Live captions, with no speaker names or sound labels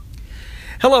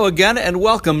Hello again, and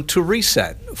welcome to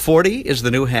Reset. 40 is the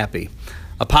New Happy,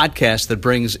 a podcast that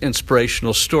brings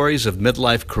inspirational stories of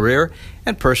midlife career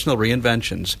and personal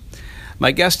reinventions.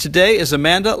 My guest today is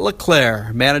Amanda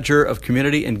LaClair, Manager of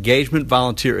Community Engagement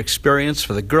Volunteer Experience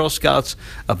for the Girl Scouts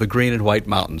of the Green and White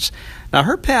Mountains. Now,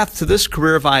 her path to this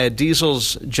career via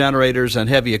diesels, generators, and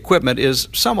heavy equipment is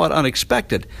somewhat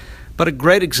unexpected, but a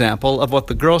great example of what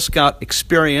the Girl Scout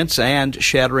experience and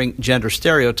shattering gender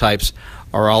stereotypes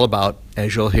are all about,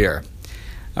 as you'll hear.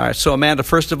 All right, so Amanda,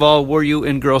 first of all, were you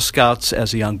in Girl Scouts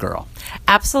as a young girl?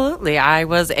 Absolutely. I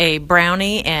was a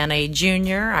brownie and a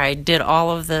junior. I did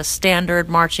all of the standard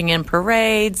marching in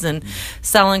parades and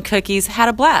selling cookies. Had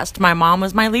a blast. My mom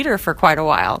was my leader for quite a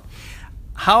while.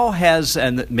 How has,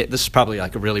 and this is probably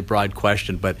like a really broad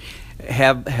question, but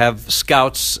have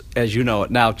Scouts, as you know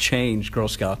it now, changed Girl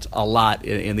Scouts a lot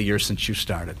in the years since you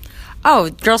started?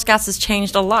 Oh, Girl Scouts has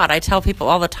changed a lot. I tell people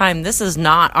all the time, this is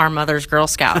not our mother's Girl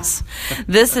Scouts.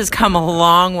 This has come a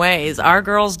long ways. Our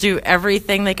girls do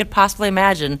everything they could possibly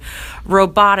imagine.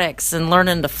 Robotics and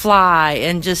learning to fly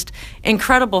and just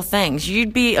incredible things.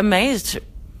 You'd be amazed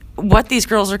what these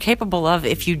girls are capable of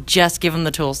if you just give them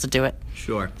the tools to do it.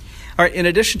 Sure. All right, in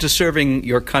addition to serving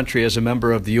your country as a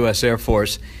member of the U.S. Air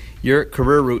Force, your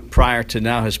career route prior to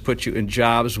now has put you in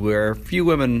jobs where few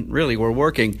women really were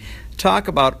working. Talk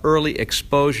about early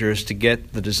exposures to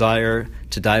get the desire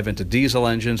to dive into diesel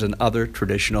engines and other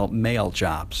traditional male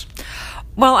jobs.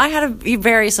 Well, I had a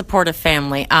very supportive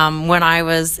family. When I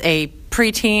was a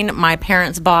preteen, my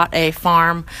parents bought a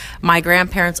farm. My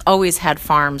grandparents always had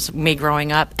farms, me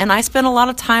growing up, and I spent a lot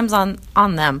of times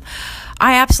on them.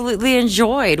 I absolutely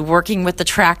enjoyed working with the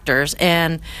tractors,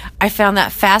 and I found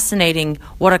that fascinating,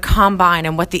 what a combine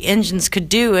and what the engines could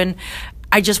do, and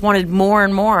I just wanted more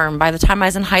and more. And by the time I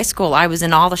was in high school, I was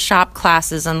in all the shop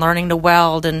classes and learning to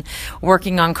weld and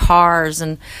working on cars.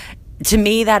 And to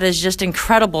me, that is just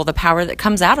incredible, the power that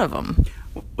comes out of them.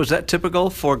 Was that typical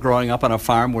for growing up on a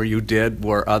farm where you did?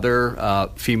 Were other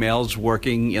females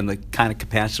working in the kind of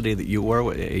capacity that you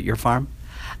were at your farm?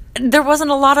 There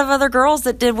wasn't a lot of other girls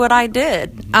that did what I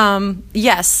did.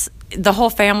 Yes, the whole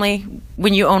family,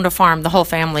 when you owned a farm, the whole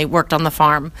family worked on the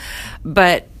farm.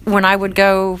 But when I would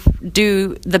go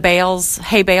do the bales,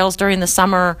 hay bales during the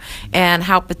summer and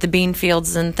help with the bean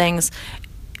fields and things,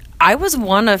 I was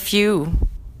one of few,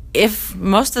 if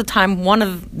most of the time one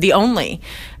of the only.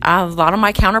 A lot of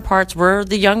my counterparts were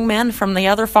the young men from the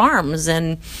other farms,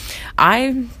 and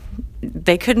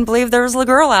they couldn't believe there was a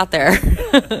girl out there.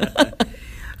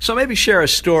 So maybe share a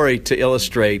story to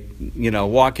illustrate,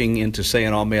 walking into, say,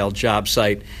 an all-male job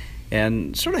site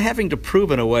and sort of having to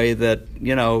prove in a way that,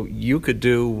 you could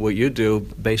do what you do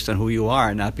based on who you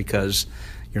are, not because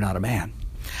you're not a man.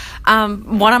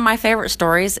 One of my favorite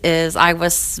stories is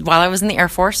while I was in the Air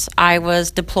Force, I was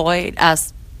deployed,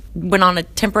 went on a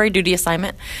temporary duty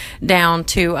assignment down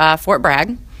to Fort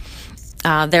Bragg.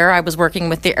 There I was working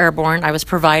with the airborne. I was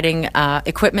providing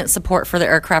equipment support for the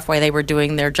aircraft while they were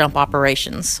doing their jump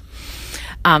operations.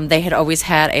 They had always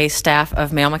had a staff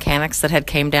of male mechanics that had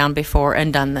came down before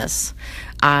and done this.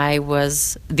 I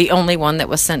was the only one that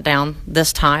was sent down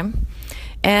this time.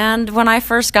 And when I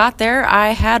first got there, I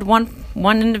had one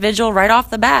individual right off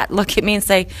the bat look at me and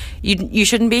say, you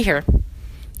shouldn't be here.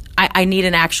 I need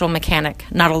an actual mechanic,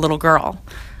 not a little girl.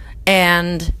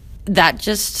 And that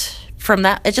just... From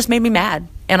that, it just made me mad,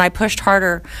 and I pushed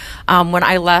harder. When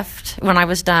I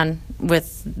was done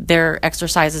with their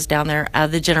exercises down there,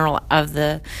 the general of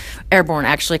the airborne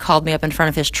actually called me up in front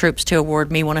of his troops to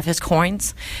award me one of his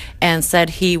coins and said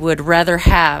he would rather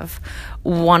have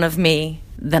one of me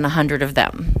than 100 of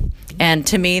them. And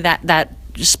to me, that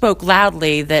spoke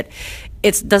loudly that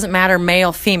it doesn't matter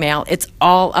male, female. It's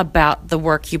all about the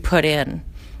work you put in.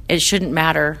 It shouldn't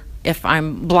matter if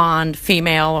I'm blonde,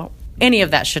 female. Any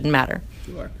of that shouldn't matter.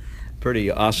 Sure.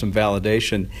 Pretty awesome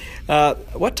validation.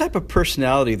 What type of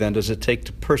personality, then, does it take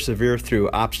to persevere through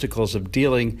obstacles of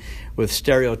dealing with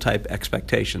stereotype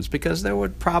expectations? Because there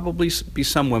would probably be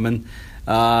some women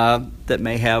that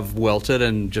may have wilted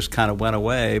and just kind of went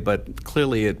away, but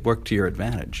clearly it worked to your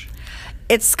advantage.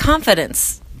 It's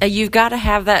confidence. You've got to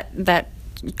have that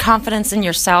confidence in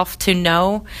yourself to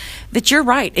know that you're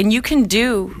right and you can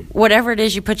do whatever it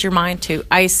is you put your mind to.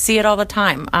 I see it all the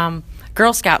time.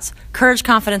 Girl Scouts, courage,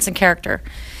 confidence, and character.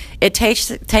 It takes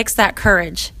that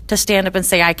courage to stand up and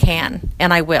say, I can,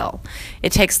 and I will.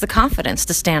 It takes the confidence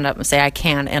to stand up and say, I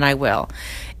can, and I will.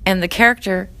 And the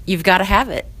character, you've got to have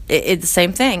it. It's the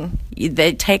same thing.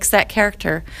 It takes that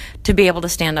character to be able to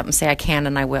stand up and say, I can,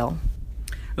 and I will.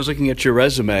 I was looking at your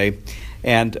resume,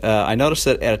 and I noticed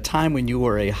that at a time when you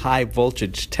were a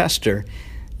high-voltage tester,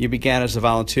 You began as a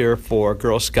volunteer for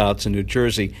Girl Scouts in New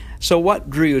Jersey. So what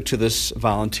drew you to this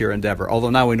volunteer endeavor? Although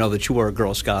now we know that you were a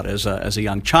Girl Scout as a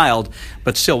young child,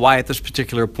 but still, why at this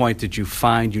particular point did you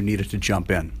find you needed to jump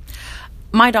in?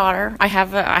 My daughter, I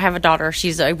have a daughter.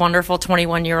 She's a wonderful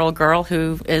 21-year-old girl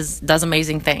who does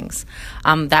amazing things.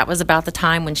 That was about the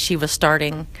time when she was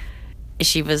starting.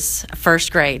 She was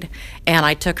first grade, and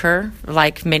I took her,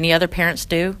 like many other parents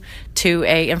do, to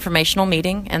a informational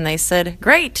meeting, and they said,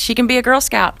 "Great, she can be a Girl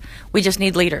Scout. We just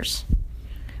need leaders.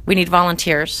 We need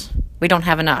volunteers. We don't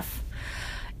have enough."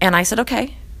 And I said,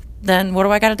 "Okay, then what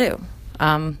do I got to do?"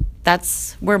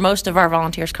 That's where most of our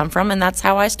volunteers come from, and that's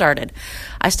how I started.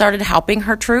 I started helping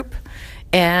her troop,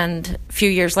 and a few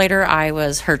years later, I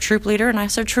was her troop leader, and I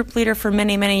was her troop leader for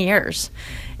many, many years.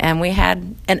 And we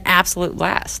had an absolute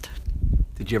blast.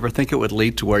 Did you ever think it would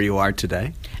lead to where you are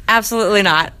today? Absolutely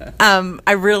not.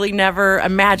 I really never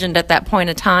imagined at that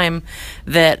point in time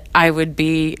that I would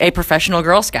be a professional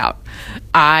Girl Scout.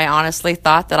 I honestly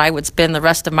thought that I would spend the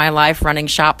rest of my life running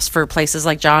shops for places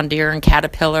like John Deere and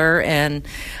Caterpillar, and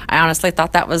I honestly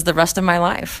thought that was the rest of my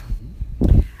life.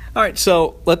 All right,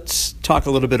 so let's talk a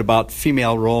little bit about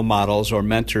female role models or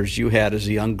mentors you had as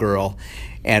a young girl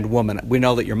and woman. We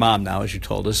know that your mom now, as you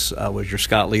told us, was your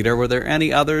Scout leader. Were there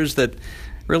any others that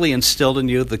really instilled in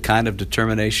you the kind of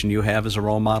determination you have as a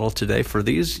role model today for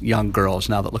these young girls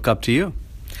now that look up to you?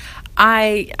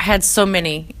 I had so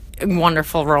many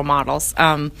wonderful role models.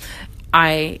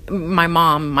 My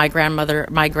mom, my grandmother,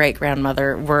 my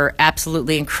great-grandmother were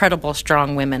absolutely incredible,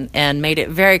 strong women and made it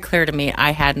very clear to me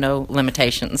I had no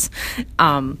limitations.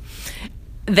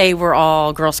 They were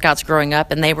all Girl Scouts growing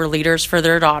up, and they were leaders for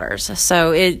their daughters.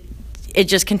 So it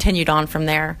just continued on from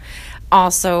there.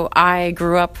 Also, I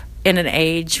grew up in an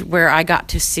age where I got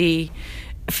to see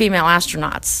female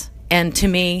astronauts, and to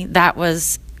me that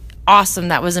was awesome.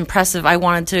 That was impressive. I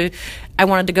wanted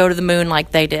to go to the moon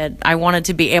like they did. I wanted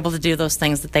to be able to do those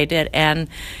things that they did, and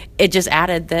it just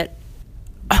added that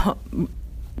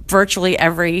virtually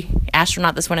every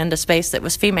astronaut that went into space that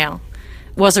was female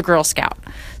was a Girl Scout.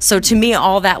 So to me,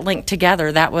 all that linked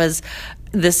together, that was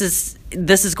this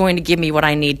is going to give me what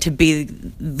I need to be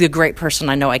the great person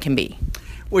I know I can be.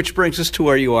 Which brings us to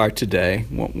where you are today,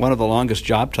 one of the longest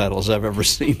job titles I've ever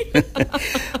seen.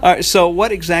 All right, so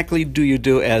what exactly do you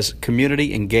do as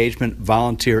Community Engagement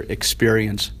Volunteer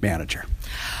Experience Manager?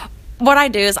 What I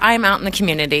do is I'm out in the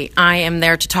community. I am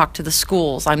there to talk to the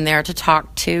schools. I'm there to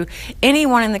talk to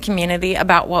anyone in the community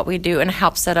about what we do and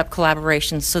help set up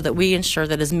collaborations so that we ensure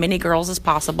that as many girls as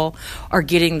possible are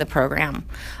getting the program.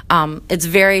 It's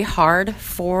very hard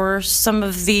for some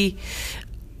of the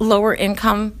lower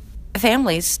income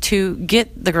families to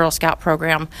get the Girl Scout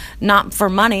program, not for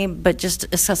money, but just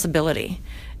accessibility.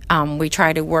 We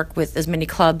try to work with as many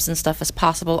clubs and stuff as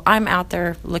possible. I'm out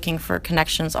there looking for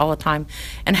connections all the time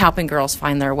and helping girls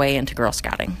find their way into Girl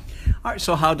Scouting. All right,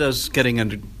 so how does getting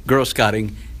into Girl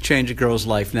Scouting change a girl's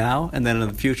life now and then in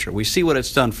the future? We see what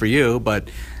it's done for you, but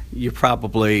you're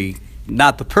probably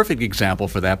not the perfect example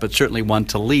for that, but certainly one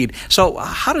to lead. So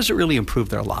how does it really improve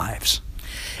their lives?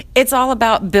 It's all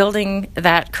about building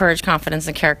that courage, confidence,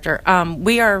 and character.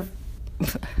 We are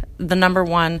the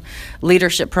 #1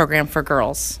 leadership program for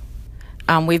girls.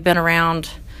 We've been around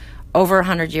over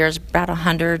 100 years, about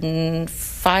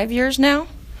 105 years now.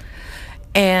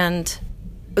 And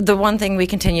the one thing we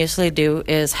continuously do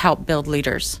is help build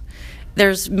leaders.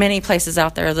 There's many places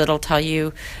out there that'll tell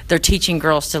you they're teaching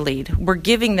girls to lead. We're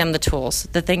giving them the tools.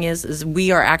 The thing is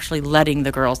we are actually letting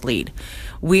the girls lead.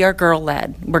 We are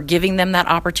girl-led. We're giving them that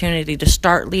opportunity to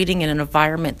start leading in an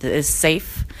environment that is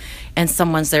safe, and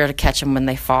someone's there to catch them when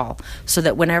they fall, so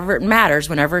that whenever it matters,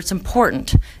 whenever it's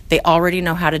important, they already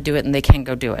know how to do it and they can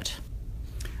go do it.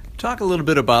 Talk a little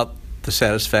bit about the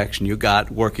satisfaction you got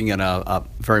working in a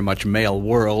very much male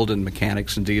world in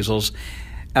mechanics and diesels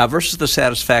versus the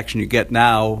satisfaction you get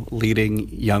now leading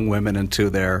young women into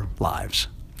their lives.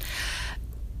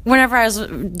 Whenever I was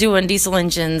doing diesel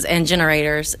engines and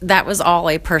generators, that was all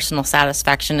a personal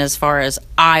satisfaction as far as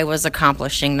I was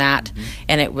accomplishing that. Mm-hmm.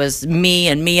 And it was me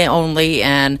and me only,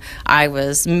 and I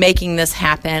was making this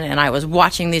happen, and I was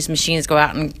watching these machines go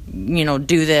out and,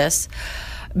 do this,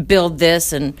 build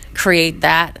this, and create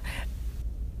that.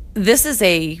 This is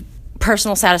a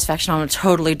personal satisfaction on a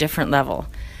totally different level.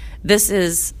 This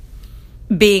is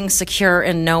being secure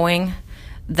in knowing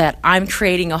that I'm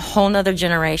creating a whole nother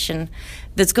generation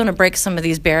that's going to break some of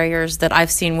these barriers that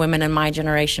I've seen women in my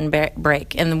generation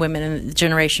break, and the women in the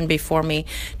generation before me,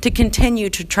 to continue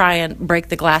to try and break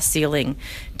the glass ceiling,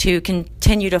 to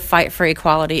continue to fight for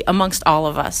equality amongst all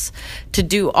of us, to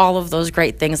do all of those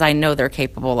great things I know they're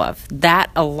capable of.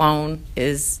 That alone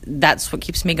that's what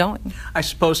keeps me going. I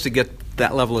suppose to get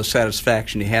that level of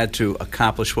satisfaction, you had to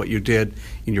accomplish what you did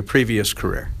in your previous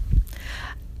career.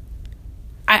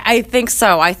 I think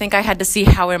so. I think I had to see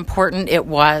how important it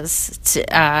was.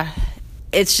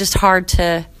 It's just hard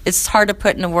to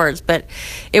put into words, but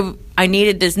I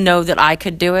needed to know that I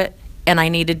could do it, and I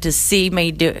needed to see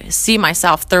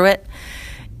myself through it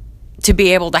to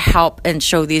be able to help and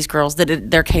show these girls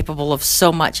that they're capable of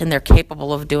so much, and they're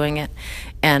capable of doing it,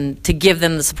 and to give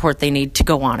them the support they need to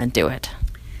go on and do it.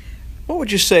 What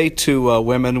would you say to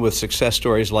women with success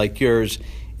stories like yours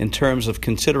in terms of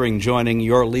considering joining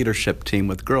your leadership team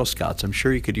with Girl Scouts? I'm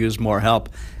sure you could use more help,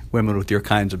 women with your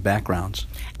kinds of backgrounds.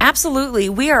 Absolutely.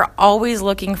 We are always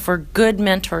looking for good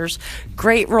mentors,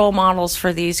 great role models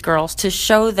for these girls to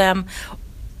show them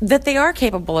that they are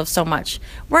capable of so much.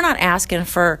 We're not asking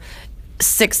for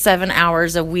 6-7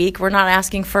 hours a week. We're not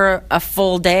asking for a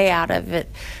full day out of it.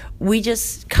 We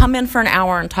just come in for an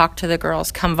hour and talk to the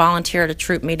girls, come volunteer at a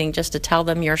troop meeting just to tell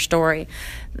them your story.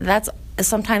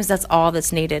 Sometimes that's all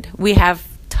that's needed. We have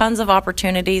tons of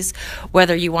opportunities,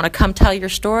 whether you want to come tell your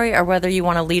story or whether you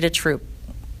want to lead a troop.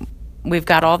 We've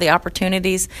got all the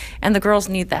opportunities, and the girls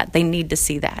need that. They need to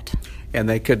see that. And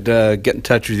they could get in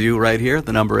touch with you right here.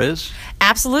 The number is?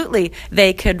 Absolutely.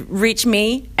 They could reach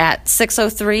me at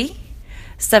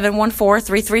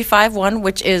 603-714-3351,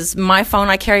 which is my phone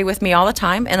I carry with me all the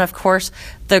time. And, of course,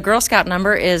 the Girl Scout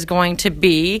number is going to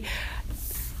be...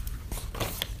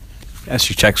 As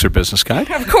she checks her business card.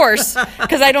 Of course,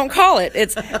 because I don't call it.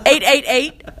 It's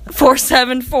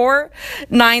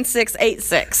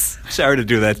 888-474-9686. Sorry to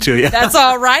do that to you. That's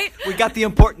all right. We got the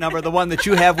important number, the one that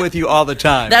you have with you all the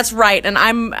time. That's right, and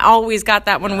I'm always got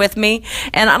that one with me.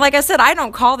 And like I said, I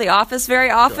don't call the office very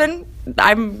often. Sure.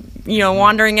 I'm,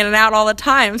 wandering in and out all the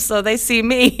time, so they see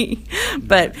me.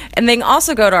 And they can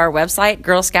also go to our website,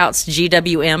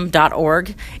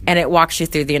 girlscoutsgwm.org, and it walks you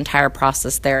through the entire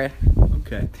process there.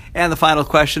 Okay. And the final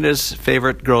question is,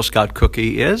 favorite Girl Scout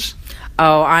cookie is?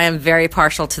 Oh, I am very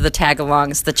partial to the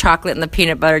tag-alongs. The chocolate and the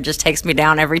peanut butter just takes me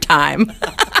down every time.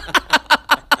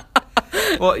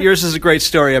 Well, yours is a great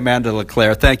story, Amanda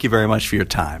LaClair. Thank you very much for your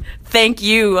time. Thank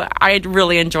you. I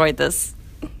really enjoyed this.